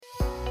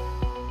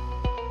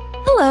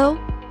Hello,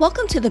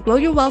 welcome to the Grow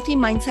Your Wealthy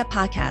Mindset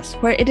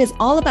podcast, where it is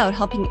all about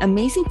helping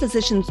amazing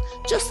physicians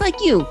just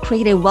like you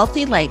create a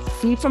wealthy life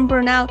free from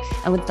burnout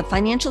and with the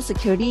financial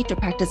security to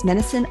practice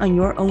medicine on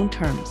your own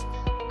terms.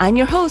 I'm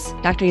your host,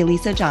 Dr.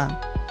 Elisa Zhang.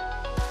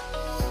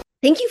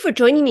 Thank you for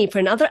joining me for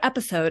another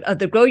episode of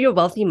the Grow Your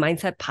Wealthy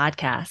Mindset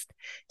podcast.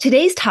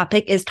 Today's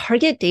topic is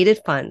target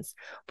dated funds,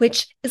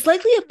 which is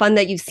likely a fund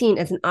that you've seen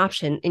as an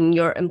option in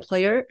your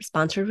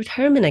employer-sponsored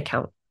retirement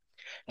account.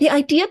 The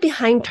idea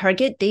behind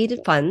target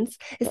dated funds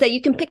is that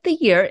you can pick the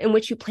year in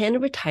which you plan to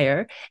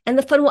retire, and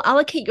the fund will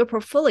allocate your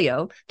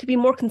portfolio to be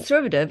more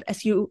conservative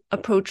as you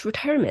approach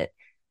retirement,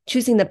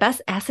 choosing the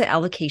best asset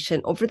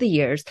allocation over the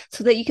years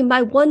so that you can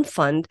buy one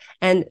fund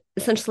and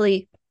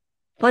essentially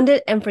fund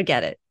it and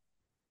forget it.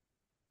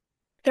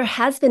 There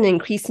has been an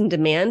increase in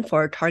demand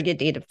for target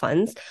dated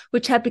funds,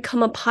 which have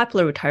become a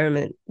popular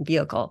retirement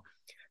vehicle.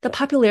 The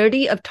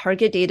popularity of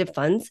target dated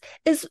funds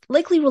is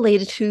likely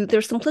related to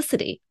their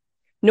simplicity.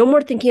 No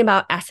more thinking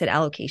about asset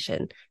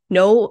allocation.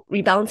 No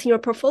rebalancing your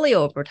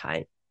portfolio over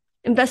time.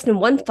 Invest in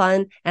one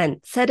fund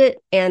and set it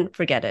and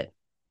forget it.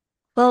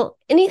 Well,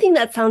 anything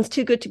that sounds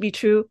too good to be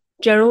true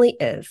generally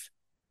is.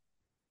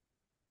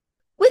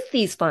 With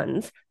these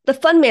funds, the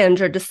fund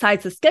manager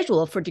decides the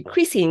schedule for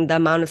decreasing the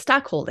amount of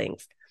stock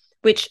holdings,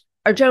 which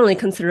are generally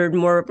considered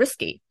more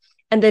risky,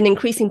 and then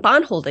increasing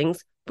bond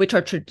holdings, which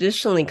are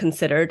traditionally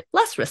considered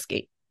less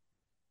risky.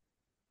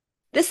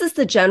 This is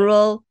the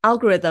general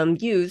algorithm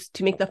used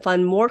to make the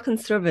fund more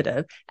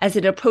conservative as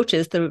it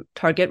approaches the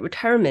target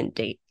retirement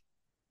date.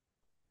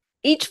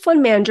 Each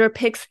fund manager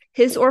picks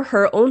his or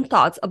her own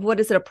thoughts of what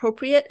is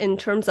appropriate in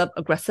terms of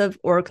aggressive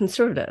or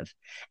conservative,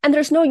 and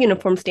there's no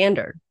uniform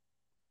standard.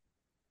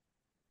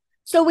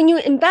 So when you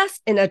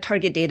invest in a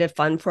target dated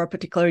fund for a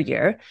particular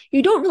year,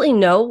 you don't really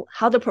know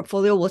how the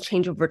portfolio will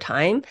change over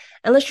time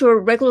unless you're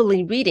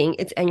regularly reading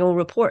its annual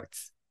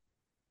reports.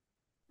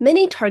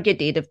 Many target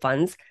dated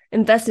funds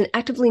invest in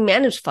actively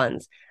managed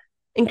funds,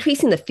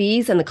 increasing the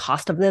fees and the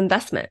cost of the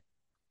investment.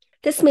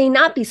 This may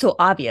not be so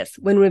obvious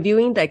when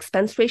reviewing the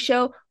expense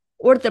ratio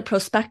or the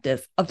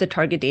prospectus of the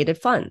target dated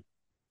fund.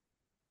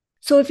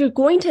 So if you're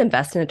going to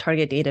invest in a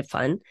target dated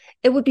fund,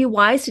 it would be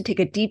wise to take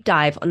a deep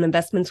dive on the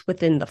investments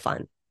within the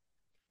fund.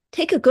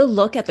 Take a good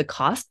look at the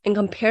cost and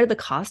compare the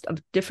cost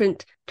of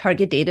different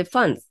target dated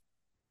funds.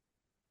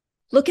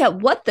 Look at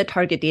what the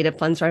target dated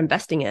funds are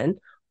investing in,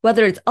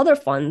 whether it's other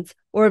funds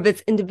or if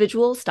it's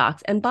individual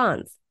stocks and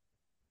bonds.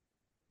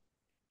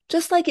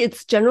 Just like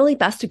it's generally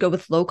best to go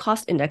with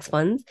low-cost index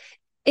funds,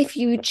 if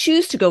you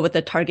choose to go with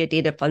the target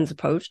dated funds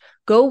approach,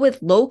 go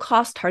with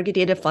low-cost target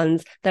dated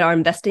funds that are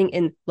investing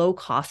in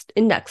low-cost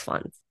index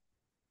funds.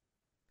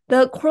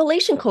 The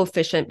correlation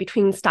coefficient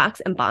between stocks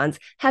and bonds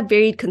have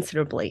varied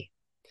considerably.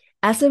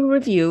 As a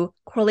review,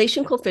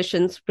 correlation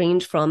coefficients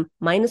range from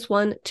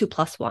 -1 to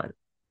 +1.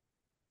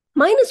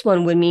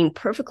 -1 would mean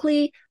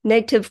perfectly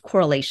negative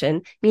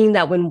correlation, meaning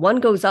that when one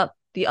goes up,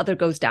 the other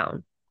goes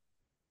down.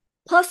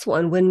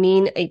 +1 would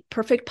mean a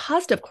perfect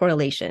positive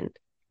correlation,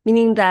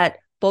 meaning that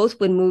both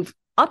would move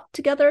up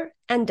together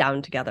and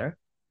down together.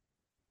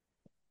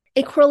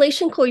 A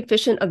correlation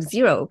coefficient of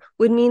 0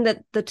 would mean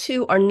that the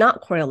two are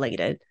not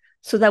correlated,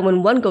 so that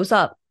when one goes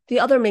up,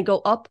 the other may go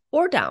up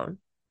or down.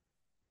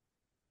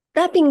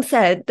 That being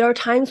said, there are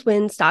times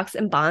when stocks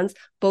and bonds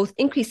both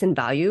increase in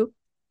value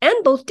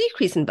and both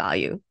decrease in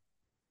value.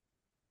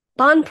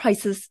 Bond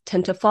prices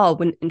tend to fall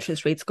when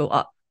interest rates go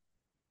up.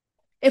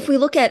 If we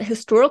look at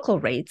historical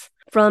rates,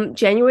 from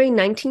January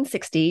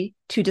 1960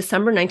 to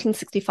December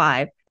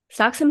 1965,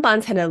 stocks and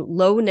bonds had a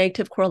low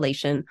negative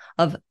correlation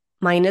of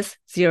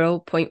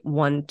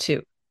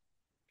 -0.12.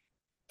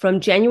 From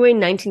January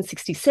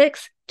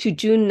 1966 to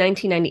June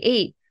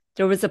 1998,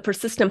 there was a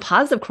persistent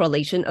positive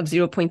correlation of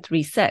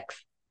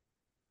 0.36.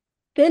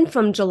 Then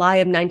from July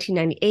of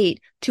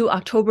 1998 to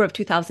October of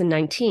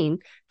 2019,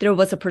 there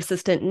was a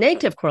persistent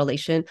negative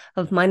correlation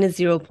of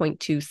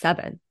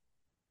 -0.27.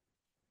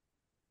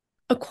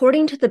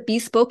 According to the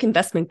Bespoke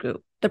Investment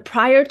Group, the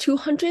prior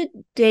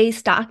 200-day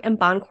stock and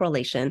bond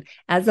correlation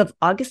as of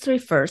August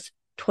 31st,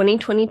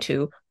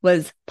 2022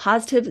 was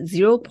positive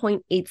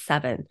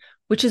 0.87,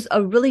 which is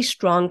a really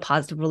strong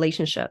positive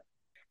relationship.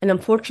 And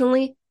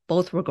unfortunately,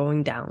 both were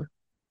going down.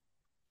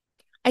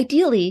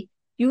 Ideally,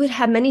 you would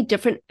have many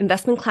different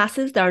investment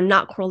classes that are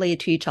not correlated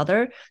to each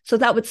other, so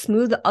that would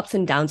smooth the ups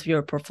and downs of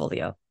your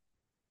portfolio.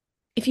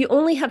 If you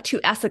only have two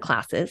asset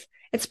classes,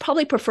 it's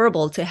probably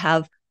preferable to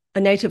have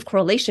a negative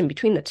correlation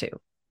between the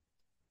two.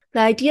 The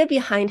idea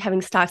behind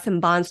having stocks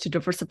and bonds to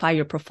diversify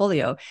your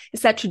portfolio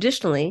is that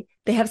traditionally,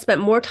 they have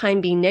spent more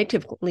time being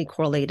negatively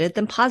correlated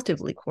than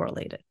positively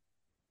correlated.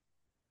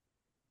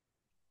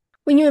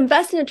 When you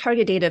invest in a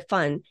target dated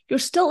fund, you're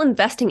still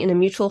investing in a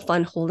mutual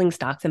fund holding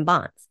stocks and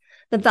bonds.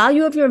 The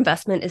value of your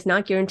investment is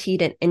not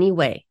guaranteed in any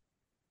way.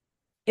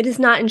 It is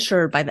not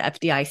insured by the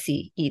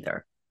FDIC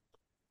either.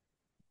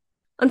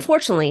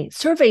 Unfortunately,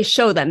 surveys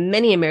show that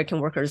many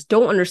American workers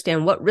don't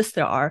understand what risks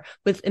there are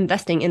with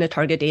investing in a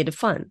target dated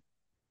fund.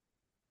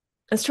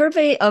 A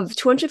survey of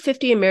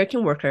 250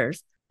 American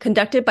workers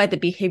conducted by the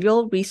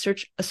Behavioral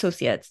Research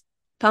Associates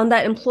found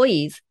that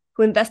employees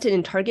who invested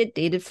in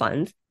target-dated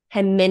funds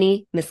had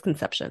many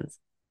misconceptions.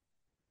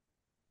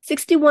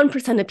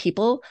 61% of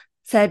people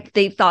said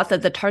they thought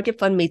that the target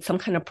fund made some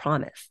kind of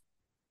promise.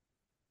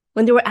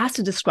 When they were asked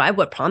to describe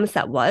what promise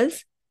that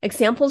was,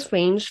 examples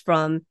ranged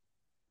from,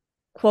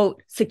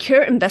 quote,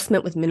 secure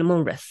investment with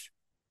minimal risk,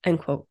 end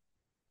quote,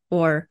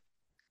 or,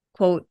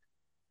 quote,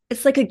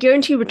 it's like a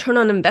guaranteed return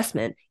on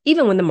investment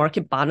even when the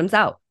market bottoms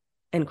out,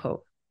 end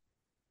quote,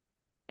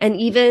 and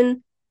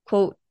even,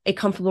 quote, a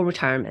comfortable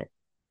retirement,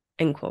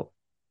 end quote.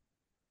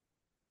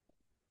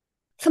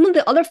 Some of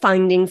the other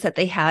findings that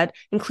they had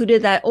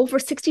included that over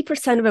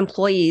 60% of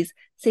employees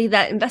say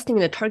that investing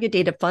in a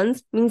target-dated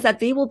funds means that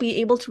they will be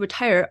able to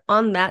retire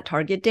on that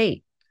target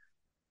date.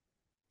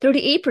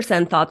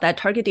 38% thought that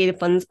target-dated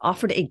funds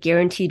offered a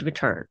guaranteed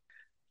return.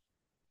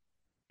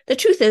 The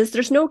truth is,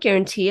 there's no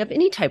guarantee of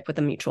any type with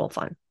a mutual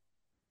fund.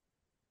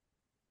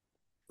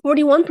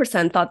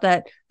 41% thought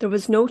that there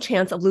was no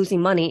chance of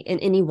losing money in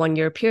any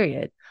one-year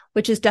period,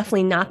 which is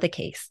definitely not the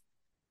case.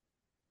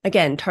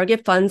 Again,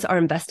 target funds are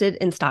invested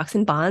in stocks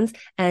and bonds,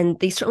 and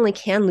they certainly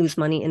can lose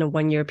money in a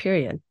one-year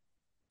period.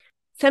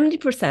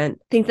 70%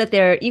 think that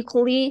they're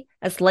equally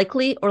as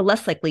likely or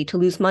less likely to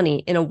lose money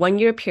in a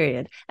one-year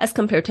period as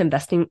compared to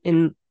investing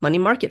in money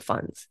market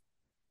funds.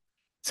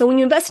 So when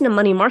you invest in a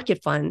money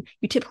market fund,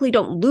 you typically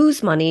don't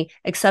lose money,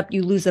 except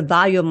you lose the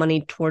value of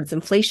money towards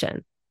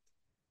inflation.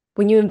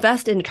 When you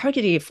invest in a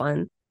target-dated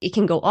fund, it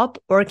can go up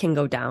or it can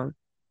go down.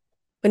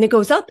 When it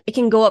goes up, it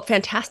can go up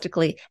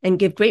fantastically and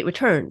give great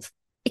returns.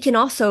 It can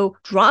also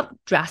drop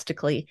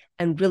drastically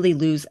and really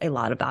lose a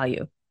lot of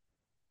value.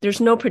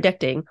 There's no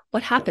predicting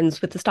what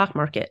happens with the stock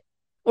market,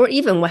 or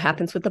even what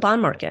happens with the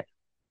bond market.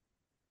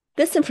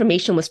 This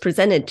information was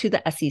presented to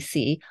the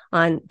SEC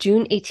on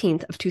June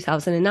 18th of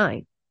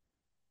 2009.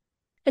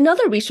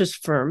 Another research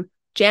firm,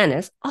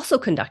 Janus, also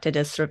conducted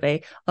a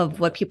survey of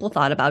what people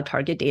thought about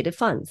target-dated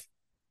funds.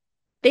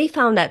 They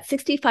found that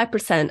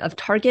 65% of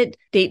target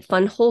date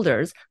fund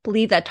holders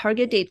believe that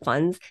target date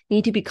funds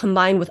need to be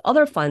combined with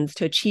other funds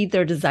to achieve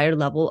their desired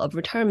level of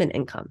retirement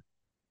income.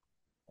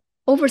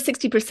 Over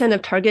 60%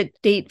 of target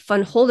date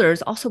fund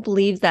holders also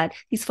believe that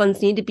these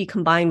funds need to be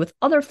combined with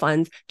other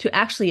funds to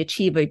actually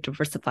achieve a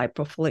diversified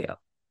portfolio.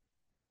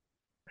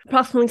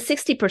 Approximately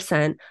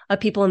 60% of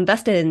people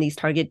invested in these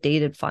target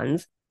dated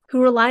funds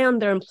who rely on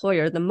their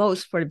employer the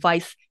most for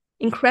advice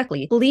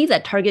incorrectly believe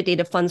that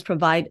target-dated funds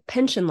provide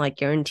pension-like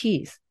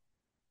guarantees.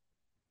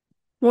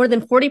 More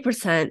than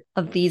 40%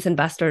 of these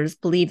investors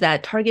believe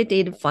that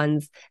target-dated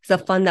funds is a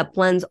fund that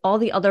blends all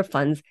the other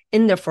funds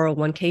in their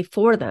 401k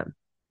for them.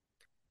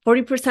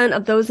 40%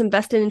 of those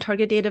invested in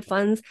target-dated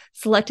funds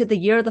selected the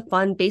year of the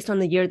fund based on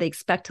the year they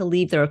expect to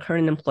leave their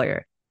current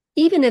employer,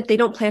 even if they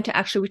don't plan to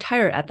actually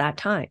retire at that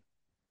time.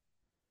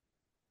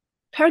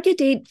 Target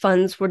date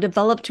funds were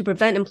developed to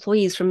prevent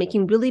employees from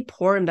making really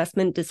poor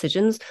investment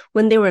decisions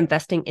when they were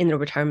investing in their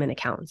retirement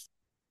accounts.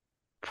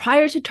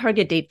 Prior to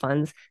target date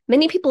funds,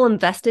 many people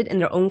invested in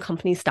their own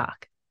company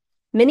stock.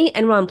 Many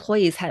Enron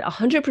employees had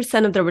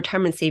 100% of their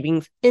retirement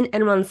savings in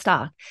Enron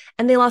stock,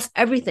 and they lost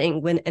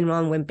everything when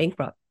Enron went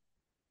bankrupt.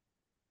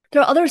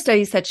 There are other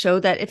studies that show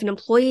that if an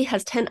employee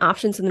has 10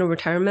 options in their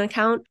retirement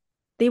account,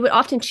 they would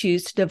often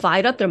choose to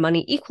divide up their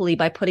money equally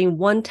by putting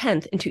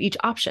 1/10 into each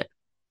option.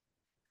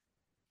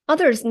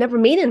 Others never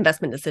made an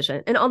investment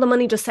decision, and all the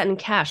money just sat in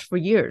cash for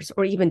years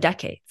or even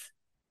decades.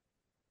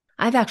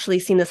 I've actually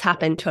seen this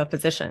happen to a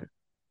physician.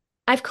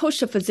 I've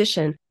coached a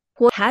physician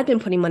who had been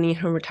putting money in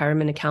her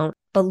retirement account,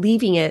 but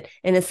leaving it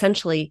in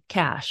essentially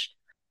cash.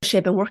 She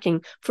had been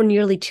working for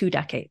nearly 2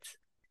 decades.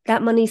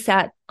 That money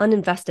sat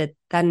uninvested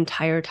that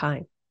entire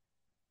time.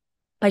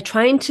 By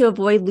trying to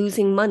avoid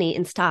losing money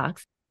in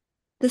stocks,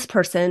 this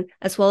person,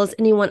 as well as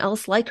anyone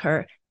else like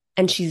her,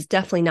 and she's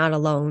definitely not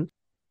alone,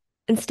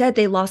 instead,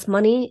 they lost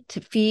money to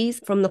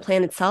fees from the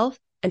plan itself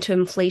and to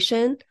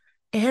inflation,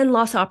 and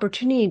lost the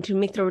opportunity to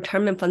make their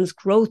retirement funds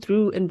grow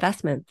through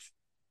investments.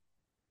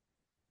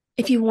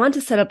 If you want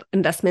to set up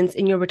investments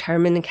in your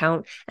retirement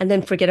account and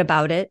then forget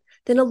about it,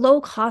 then a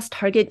low-cost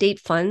target date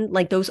fund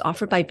like those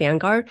offered by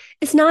Vanguard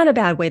is not a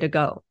bad way to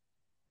go.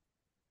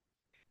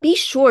 Be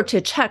sure to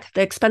check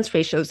the expense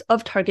ratios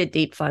of target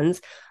date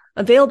funds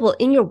available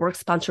in your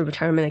work-sponsored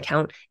retirement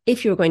account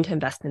if you're going to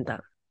invest in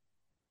them.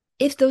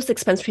 If those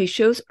expense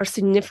ratios are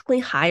significantly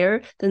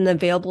higher than the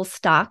available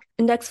stock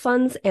index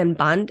funds and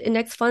bond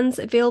index funds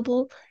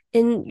available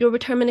in your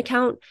retirement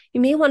account, you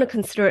may want to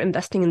consider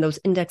investing in those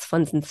index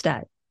funds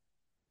instead.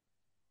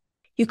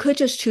 You could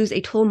just choose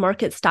a total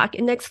market stock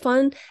index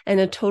fund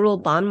and a total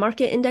bond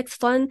market index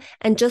fund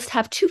and just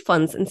have 2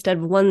 funds instead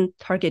of 1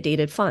 target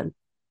dated fund.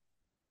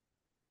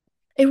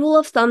 A rule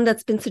of thumb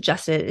that's been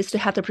suggested is to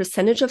have the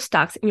percentage of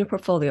stocks in your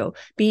portfolio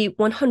be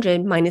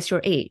 100 minus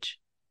your age.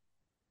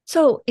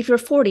 So if you're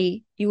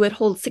 40, you would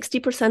hold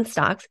 60%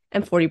 stocks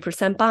and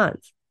 40%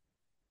 bonds.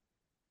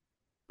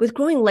 With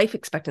growing life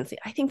expectancy,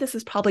 I think this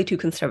is probably too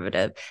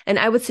conservative, and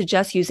I would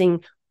suggest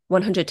using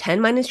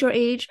 110 minus your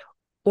age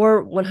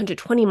or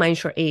 120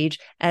 minus your age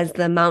as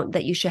the amount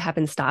that you should have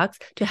in stocks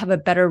to have a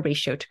better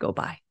ratio to go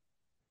by.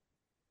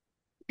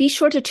 Be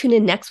sure to tune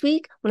in next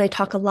week when I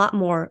talk a lot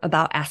more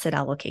about asset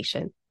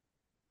allocation.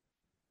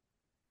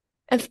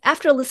 If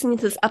after listening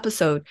to this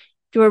episode,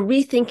 you are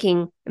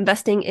rethinking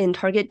investing in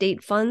target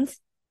date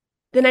funds,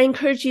 then I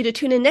encourage you to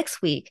tune in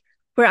next week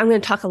where I'm going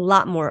to talk a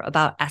lot more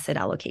about asset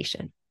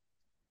allocation.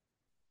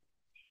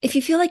 If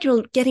you feel like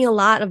you're getting a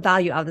lot of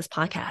value out of this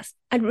podcast,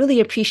 I'd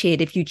really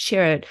appreciate if you'd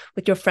share it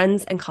with your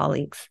friends and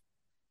colleagues.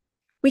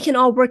 We can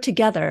all work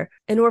together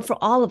in order for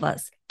all of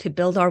us to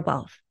build our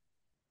wealth.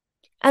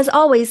 As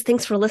always,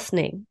 thanks for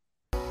listening.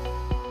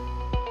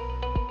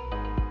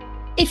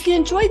 If you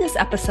enjoyed this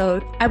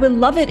episode, I would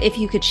love it if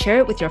you could share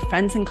it with your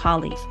friends and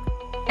colleagues.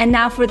 And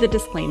now for the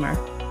disclaimer.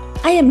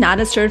 I am not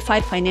a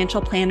certified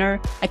financial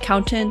planner,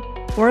 accountant,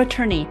 or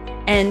attorney,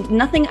 and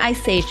nothing I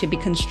say should be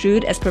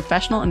construed as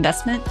professional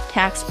investment,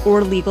 tax,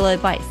 or legal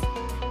advice.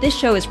 This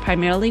show is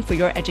primarily for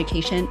your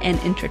education and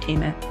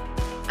entertainment.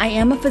 I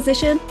am a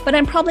physician, but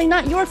I'm probably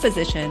not your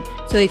physician.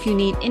 So if you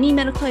need any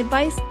medical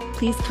advice,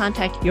 please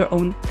contact your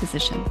own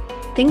physician.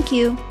 Thank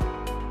you.